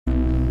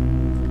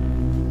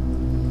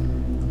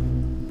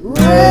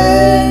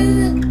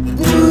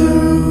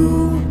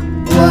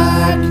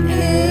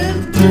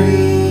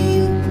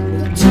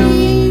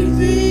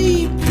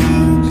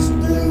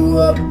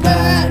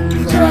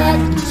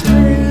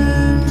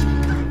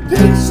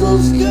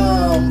pixels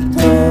come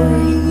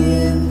pouring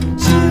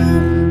into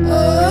a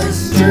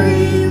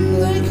stream.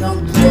 They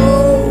come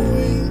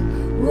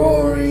flowing,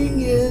 roaring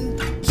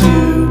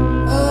into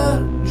a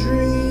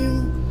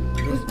dream.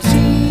 The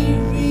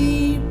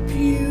TV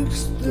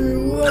pukes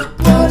through a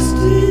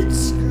busted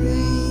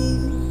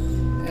screen,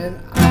 and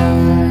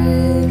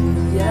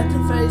I'm yet to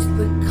face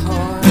the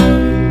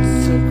consequence.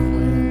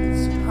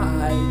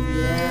 I've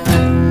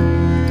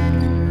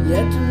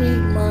yet to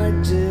meet my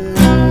doom.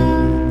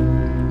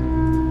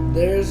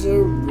 There's a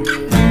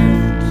rift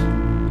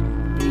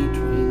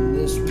between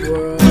this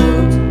world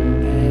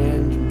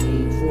and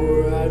me,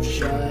 for I've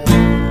shut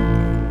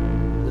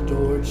the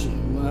door to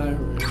my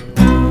room.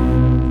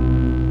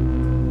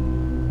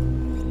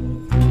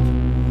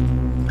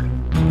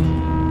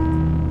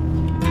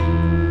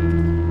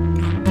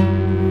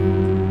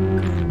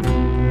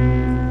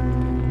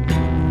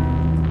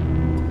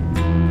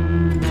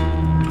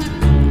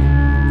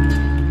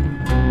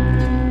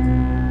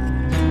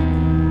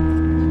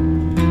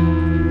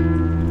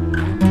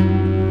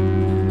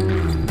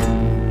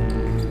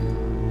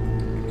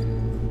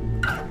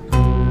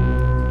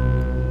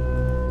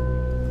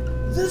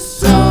 The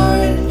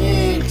sun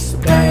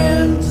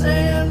expands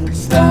and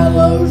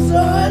swallows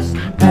us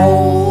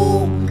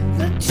whole.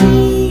 The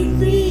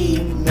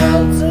TV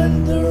melts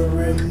and the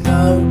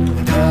remote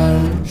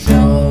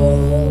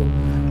control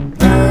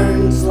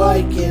burns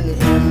like an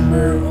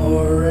ember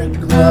or a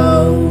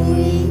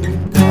glowing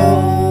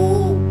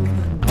coal.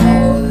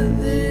 All of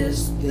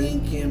this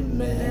thinking,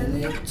 man,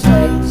 it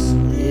takes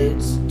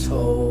its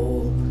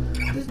toll.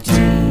 The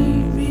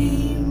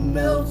TV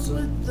melts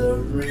with the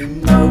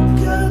remote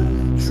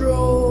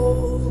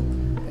control,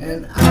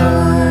 and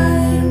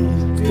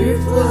I'm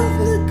fearful of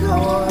the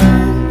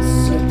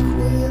consequence.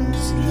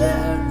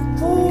 Yeah.